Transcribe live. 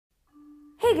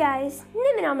Hey guys,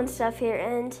 Nimenom and stuff here,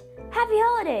 and happy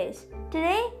holidays!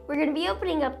 Today, we're going to be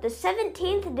opening up the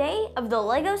 17th day of the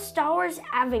LEGO Star Wars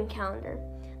Advent Calendar.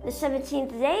 The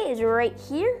 17th day is right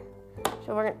here,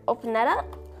 so we're going to open that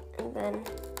up, and then...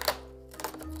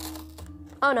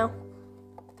 Oh no.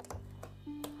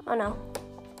 Oh no.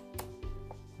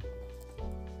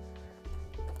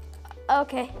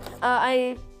 Okay,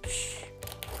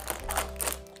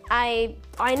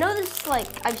 I know this, like,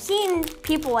 I've seen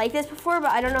people like this before, but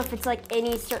I don't know if it's like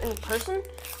any certain person.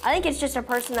 I think it's just a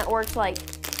person that works like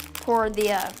for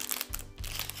the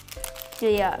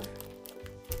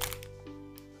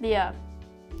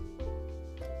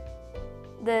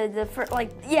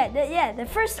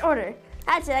first order.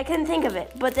 That's it, I couldn't think of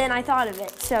it, but then I thought of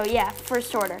it. So yeah,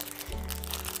 first order.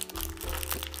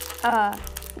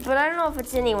 But I don't know if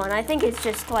it's anyone. I think it's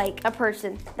just like a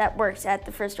person that works at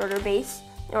the first order base,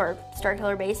 or Star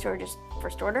Killer base, or just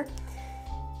first order.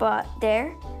 But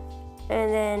there,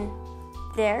 and then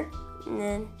there, and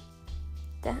then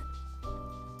that.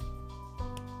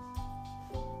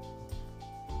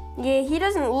 Yeah, he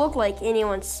doesn't look like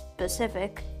anyone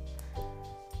specific,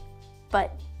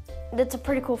 but that's a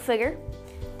pretty cool figure.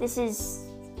 This is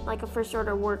like a first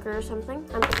order worker or something.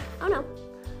 Oh no,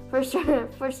 first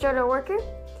order worker.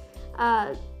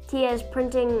 He has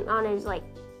printing on his like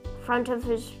front of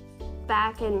his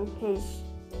back and his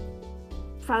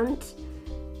front,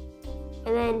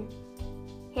 and then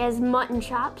he has mutton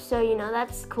chops, so you know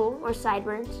that's cool, or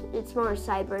sideburns. It's more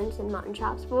sideburns than mutton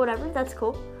chops, but whatever, that's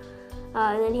cool.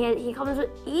 And then he comes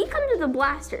with a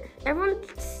blaster.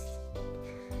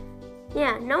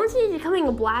 Yeah, no one's usually coming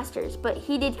with blasters, but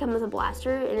he did come with a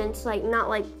blaster, and it's like not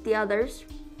like the others.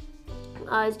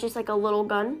 It's just like a little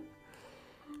gun.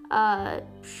 On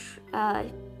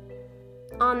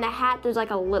the hat, there's like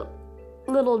a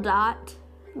little dot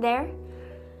there.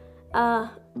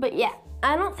 But yeah,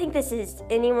 I don't think this is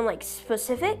anyone like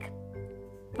specific,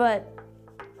 but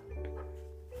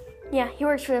yeah, he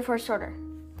works for the First Order.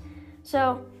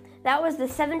 So that was the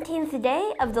 17th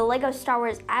day of the LEGO Star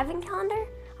Wars Advent Calendar.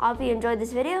 I hope you enjoyed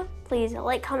this video. Please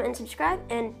like, comment, and subscribe,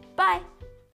 and bye.